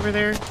think he's over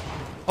there.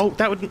 Oh,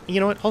 that would... You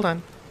know what? Hold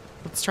on.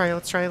 Let's try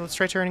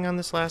turning on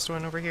this last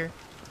one over here.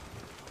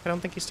 I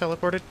don't think he's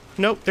teleported.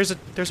 Nope, there's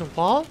a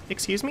wall?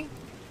 Excuse me?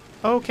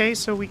 Okay,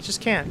 so we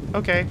just can't.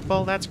 Okay,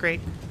 well, that's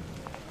great.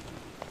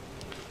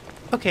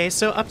 Okay,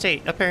 so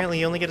update. Apparently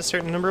you only get a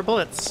certain number of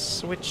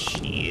bullets, which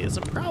is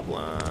a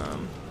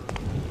problem.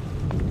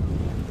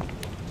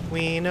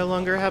 We no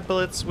longer have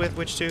bullets with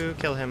which to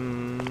kill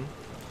him.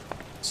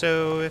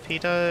 So if he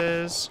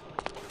does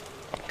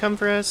come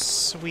for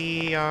us,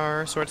 we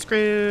are sort of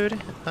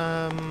screwed.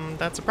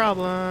 That's a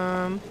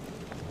problem.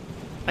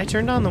 I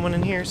turned on the one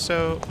in here,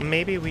 so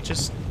maybe we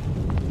just...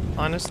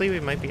 Honestly, we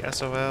might be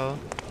SOL.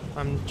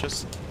 I'm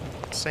just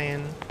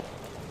saying.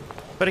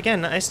 But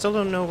again, I still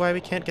don't know why we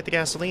can't get the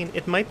gasoline.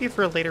 It might be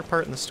for a later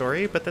part in the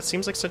story, but that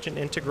seems like such an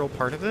integral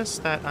part of this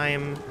that I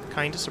am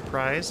kind of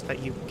surprised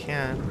that you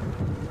can't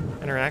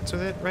interact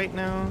with it right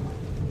now.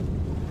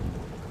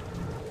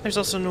 There's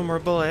also no more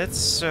bullets,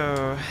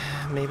 so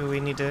maybe we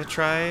need to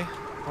try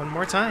one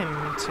more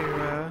time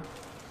to,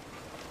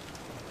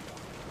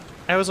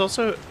 I was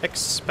also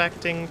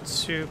expecting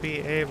to be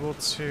able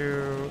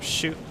to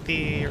shoot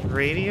the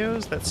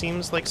radios. That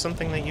seems like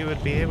something that you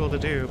would be able to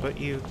do, but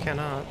you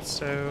cannot,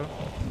 so...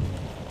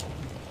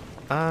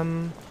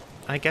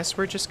 I guess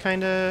we're just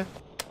kinda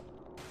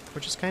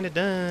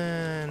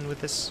done with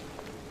this.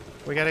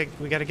 We gotta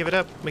give it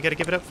up. We gotta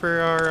give it up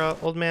for our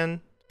old man.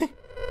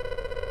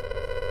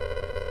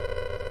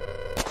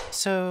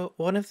 So,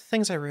 one of the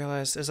things I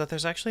realized is that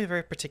there's actually a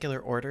very particular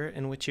order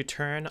in which you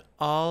turn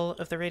all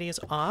of the radios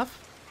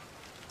off.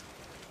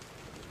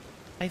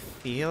 I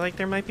feel like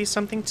there might be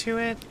something to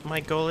it. My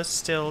goal is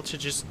still to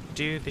just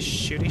do the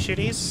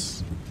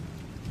shooties.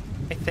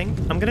 I think.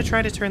 I'm gonna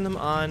try to turn them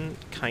on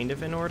kind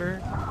of in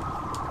order.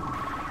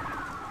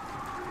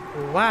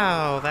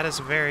 Wow, that is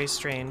very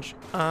strange.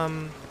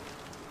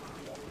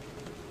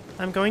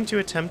 I'm going to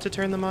attempt to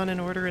turn them on in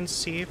order and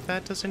see if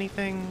that does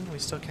anything. We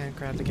still can't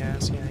grab the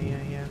gas. Yeah.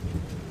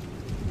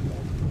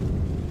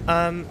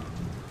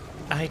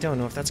 I don't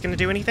know if that's gonna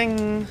do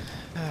anything.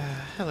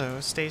 Hello,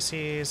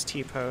 Stacy's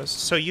T-post.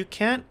 So you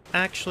can't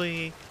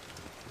actually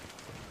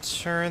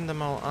turn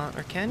them all on,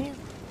 or can you?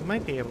 You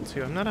might be able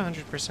to. I'm not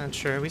 100%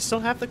 sure. We still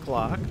have the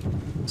Glock,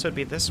 so it'd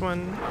be this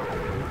one.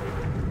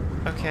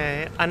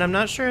 Okay, and I'm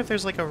not sure if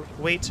there's like a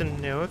way to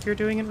know if you're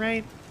doing it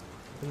right.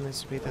 And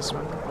this would be this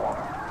one.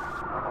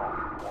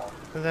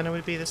 And then it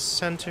would be the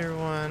center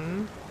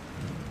one.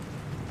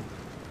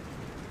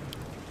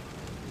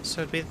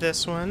 So it'd be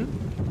this one.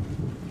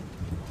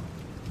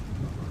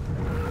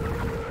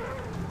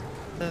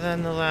 And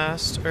then the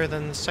last, or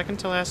then the second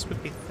to last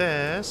would be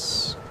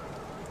this.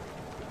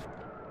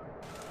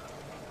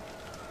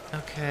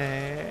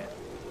 Okay.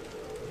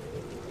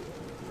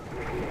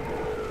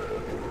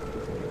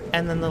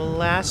 And then the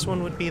last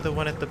one would be the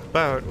one at the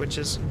boat, which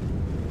is...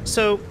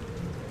 So,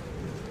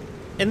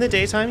 in the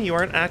daytime, you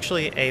aren't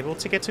actually able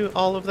to get to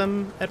all of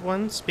them at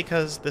once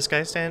because this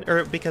guy's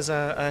because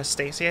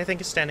Stacy, I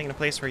think, is standing in a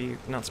place where you're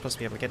not supposed to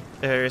be able to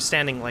get, or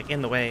standing, like,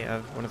 in the way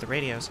of one of the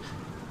radios.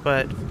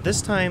 But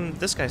this time,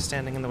 this guy's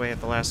standing in the way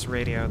of the last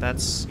radio.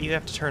 That's, you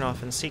have to turn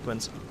off in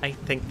sequence. I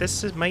think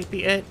might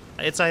be it.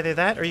 It's either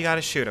that or you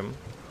gotta shoot him.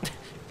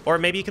 Or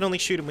maybe you can only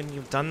shoot him when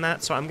you've done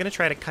that, so I'm gonna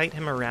try to kite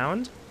him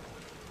around.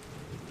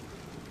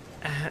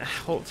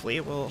 Hopefully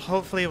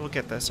we'll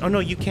get this. Oh no,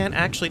 you can't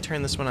actually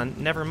turn this one on.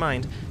 Never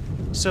mind.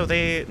 So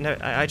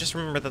I just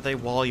remember that they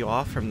wall you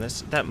off from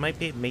this. That might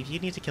be, maybe you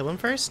need to kill him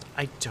first?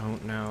 I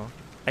don't know.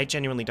 I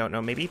genuinely don't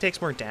know. Maybe he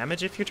takes more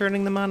damage if you're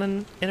turning them on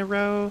in a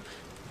row.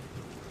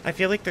 I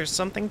feel like there's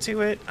something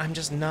to it. I'm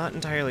just not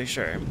entirely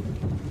sure.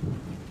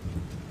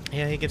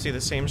 Yeah, he gives you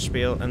the same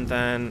spiel, and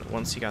then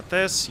once you got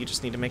this, you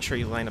just need to make sure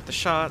you line up the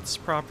shots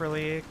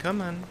properly.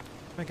 Come on.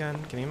 My gun.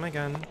 Give me my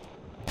gun.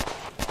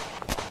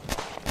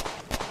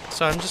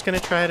 So I'm just gonna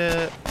try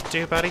to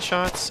do body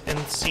shots and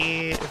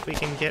see if we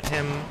can get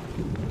him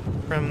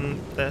from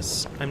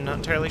this. I'm not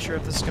entirely sure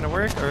if this is gonna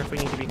work or if we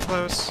need to be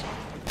close.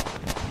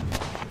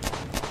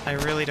 I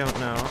really don't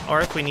know.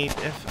 Or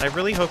if I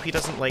really hope he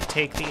doesn't, like,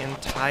 take the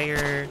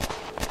entire...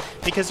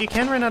 Because you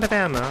can run out of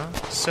ammo,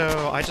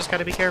 so I just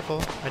gotta be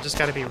careful. I just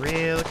gotta be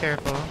real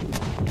careful.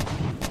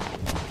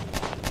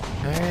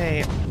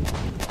 Alright.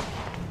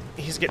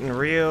 He's getting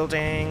real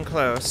dang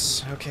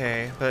close.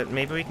 Okay, but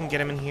maybe we can get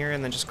him in here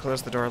and then just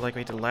close the door like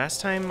we did last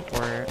time,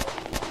 or...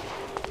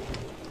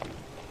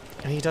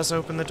 And he does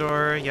open the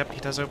door. Yep, he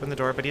does open the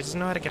door, but he doesn't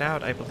know how to get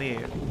out, I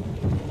believe.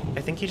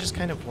 I think he just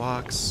kind of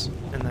walks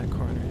in that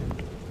corner.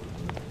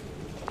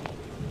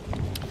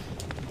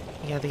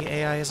 Yeah, the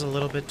AI is a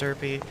little bit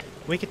derpy.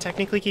 We could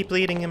technically keep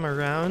leading him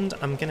around.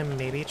 I'm gonna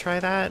maybe try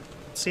that.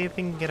 See if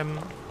we can get him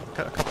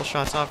a couple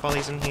shots off while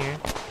he's in here.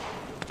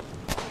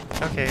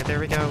 Okay, there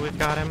we go. We've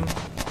got him.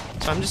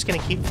 So I'm just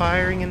gonna keep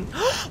firing and...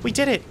 We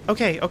did it!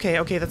 Okay, okay,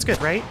 okay, that's good,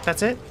 right?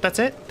 That's it? That's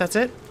it? That's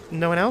it?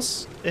 No one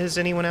else? Is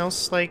anyone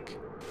else, like...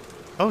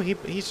 Oh,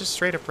 he's just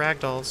straight up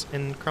ragdolls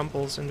and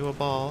crumples into a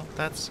ball.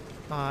 That's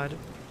odd.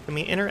 Can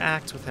we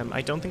interact with him?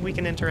 I don't think we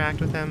can interact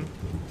with him.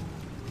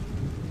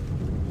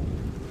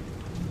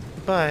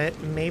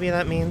 But maybe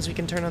that means we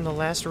can turn on the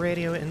last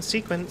radio in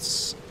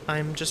sequence.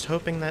 I'm just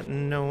hoping that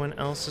no one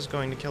else is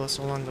going to kill us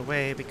along the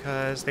way,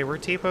 because they were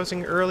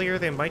T-posing earlier.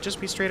 They might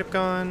just be straight up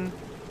gone.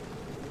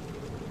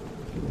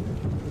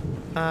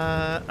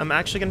 I'm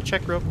actually going to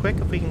check real quick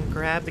if we can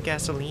grab the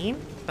gasoline.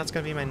 That's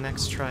going to be my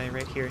next try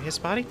right here. His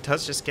body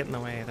does just get in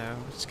the way, though.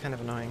 It's kind of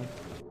annoying.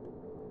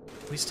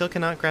 We still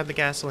cannot grab the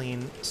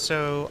gasoline,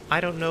 so I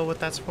don't know what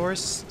that's for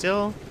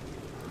still.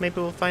 Maybe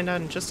we'll find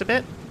out in just a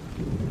bit.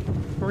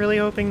 We're really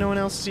hoping no one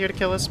else is here to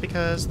kill us,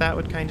 because that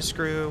would kind of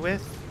screw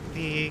with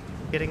the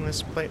getting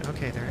this plate.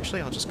 Okay, they're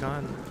actually all just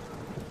gone.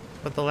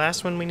 But the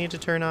last one we need to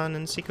turn on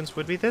in sequence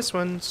would be this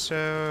one,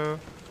 so...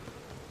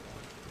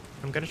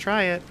 I'm gonna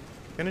try it.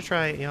 I'm gonna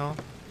try it, y'all.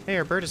 Hey,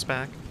 our bird is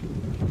back.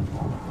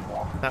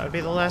 That would be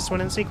the last one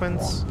in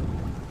sequence.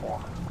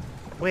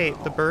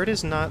 Wait, the bird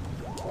is not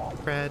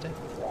Fred.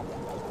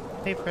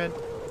 Hey, Fred.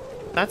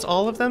 That's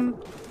all of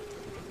them?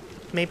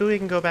 Maybe we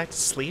can go back to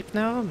sleep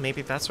now?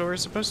 Maybe that's what we're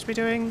supposed to be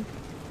doing?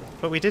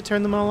 But we did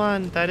turn them all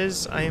on. That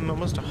is, I am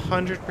almost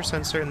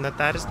 100% certain that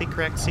that is the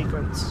correct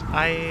sequence.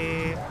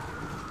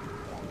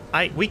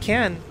 We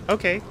can.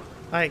 Okay.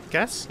 I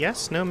guess.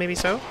 Yes? No? Maybe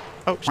so?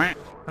 Oh,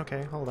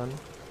 okay, hold on.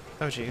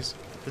 Oh, jeez.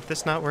 Did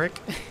this not work?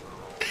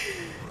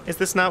 Is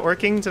this not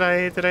working? Did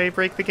I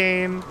break the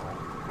game?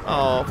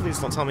 Oh, please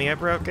don't tell me I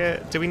broke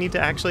it. Do we need to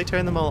actually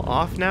turn them all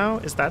off now?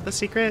 Is that the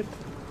secret?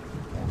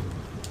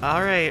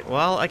 Alright,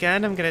 well,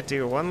 again, I'm gonna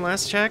do one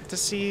last check to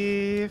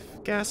see if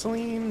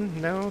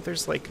gasoline... No,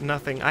 there's, like,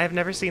 nothing. I have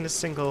never seen a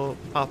single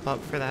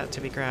pop-up for that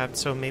to be grabbed,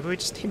 so maybe we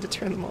just need to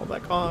turn them all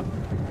back off.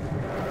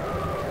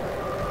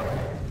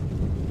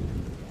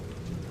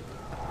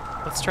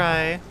 Let's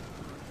try.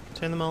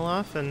 Turn them all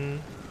off, and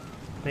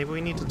maybe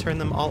we need to turn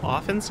them all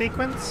off in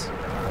sequence?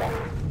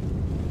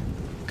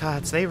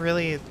 God, they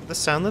really... The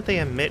sound that they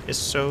emit is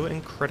so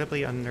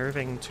incredibly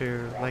unnerving,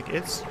 too. Like,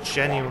 it's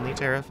genuinely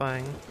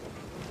terrifying.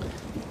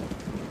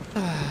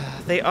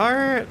 They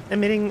are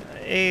emitting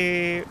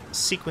a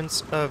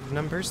sequence of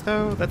numbers,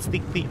 though. That's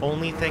the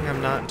only thing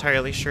I'm not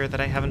entirely sure that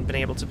I haven't been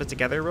able to put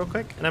together real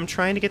quick. And I'm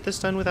trying to get this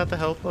done without the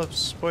help of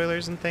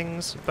spoilers and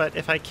things. But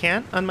if I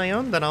can't on my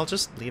own, then I'll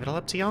just leave it all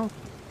up to y'all.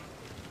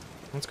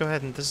 Let's go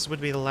ahead, and this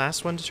would be the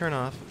last one to turn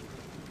off.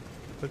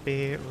 Would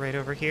be right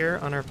over here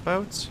on our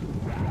boat.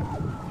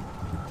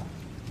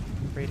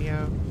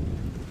 Radio.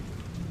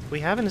 We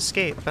have an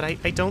escape, but I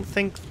don't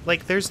think...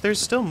 Like, there's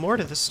still more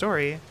to the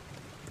story.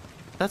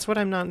 That's what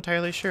I'm not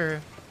entirely sure.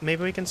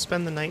 Maybe we can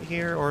spend the night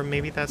here, or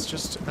maybe that's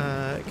just,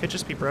 it could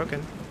just be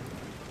broken.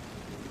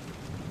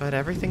 But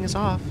everything is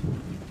off.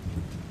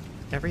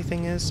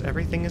 Everything is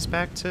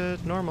back to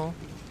normal,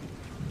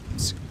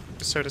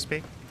 so to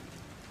speak.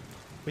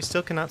 We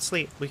still cannot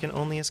sleep. We can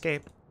only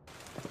escape.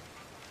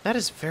 That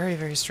is very,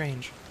 very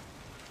strange.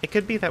 It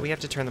could be that we have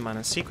to turn them on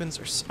in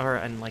sequence or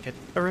in like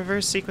a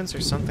reverse sequence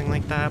or something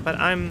like that, but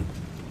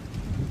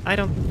I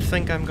don't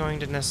think I'm going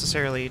to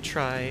necessarily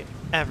try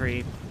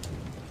every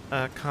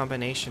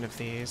combination of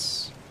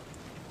these.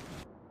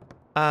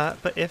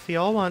 But if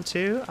y'all want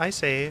to, I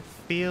say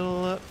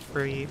feel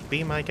free,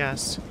 be my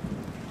guest.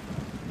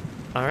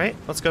 All right,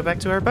 let's go back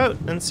to our boat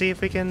and see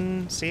if we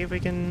can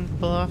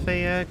pull off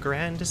a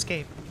grand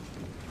escape.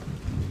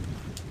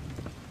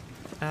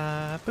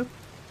 Boop.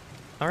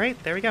 All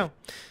right, there we go.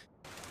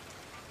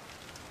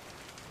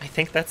 I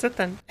think that's it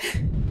then.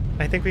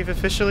 I think we've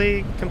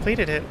officially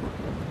completed it.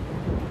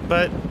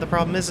 But the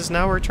problem is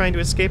now we're trying to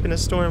escape in a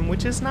storm,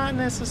 which is not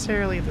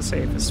necessarily the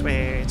safest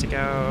way to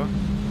go.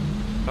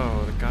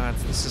 Oh, the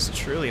gods, this is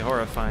truly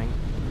horrifying.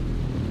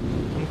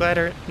 I'm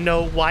glad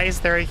no, why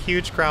is there a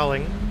huge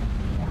growling?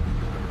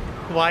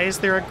 Why is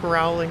there a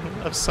growling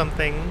of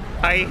something?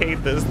 I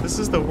hate this. This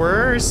is the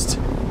worst.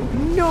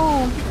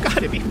 No,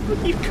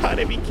 you've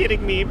gotta be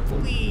kidding me,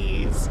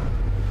 please.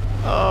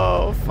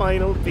 Oh,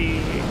 final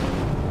B.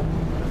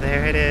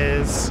 There it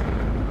is.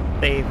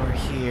 They were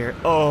here.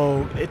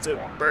 Oh, it's a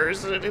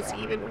person. It's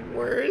even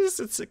worse.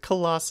 It's a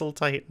colossal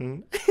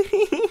titan.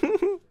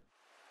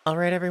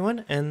 Alright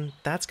everyone, and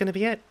that's gonna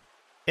be it.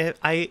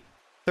 I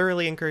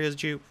thoroughly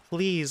encourage you,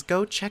 please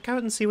go check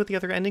out and see what the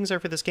other endings are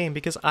for this game,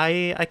 because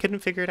I couldn't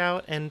figure it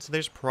out, and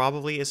there's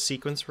probably a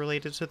sequence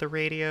related to the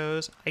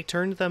radios. I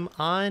turned them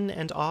on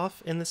and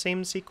off in the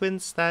same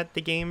sequence that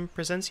the game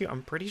presents you,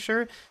 I'm pretty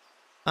sure.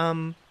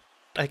 I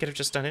could have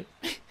just done it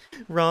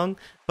wrong,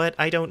 but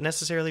I don't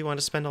necessarily want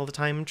to spend all the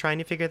time trying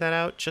to figure that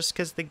out, just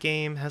because the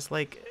game has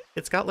like,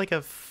 it's got like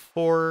a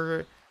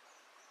 4...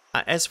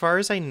 as far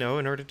as I know,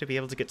 in order to be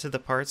able to get to the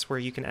parts where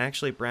you can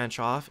actually branch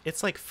off,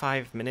 it's like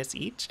 5 minutes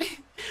each,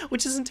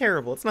 which isn't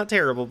terrible. It's not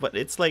terrible, but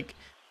it's like,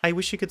 I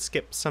wish you could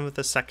skip some of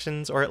the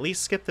sections, or at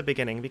least skip the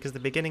beginning, because the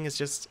beginning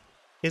is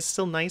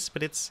still nice,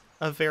 but it's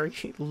a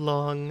very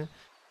long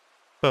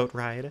boat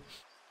ride.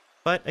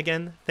 But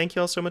again, thank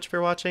you all so much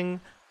for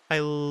watching. I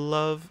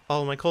love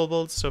all my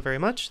kobolds so very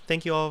much.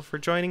 Thank you all for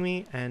joining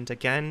me, and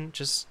again,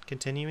 just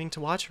continuing to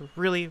watch.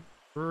 Really,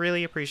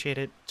 really appreciate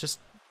it. Just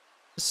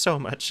so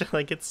much.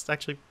 Like, it's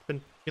actually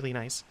been really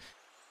nice.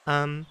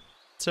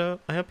 So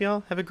I hope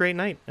y'all have a great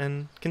night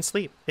and can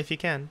sleep if you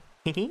can.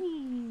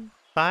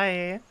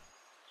 Bye.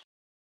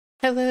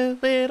 Hello,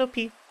 little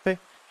peeper.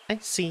 I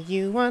see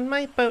you on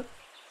my boat.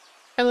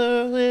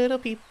 Hello, little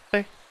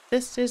peeper.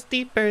 This is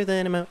deeper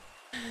than a moat.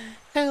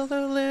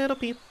 Hello, little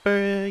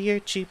peeper.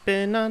 You're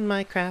cheaping on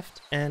my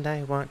craft, and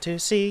I want to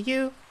see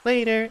you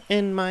later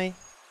in my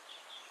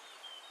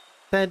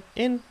bed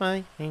in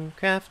my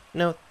Minecraft.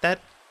 No, that...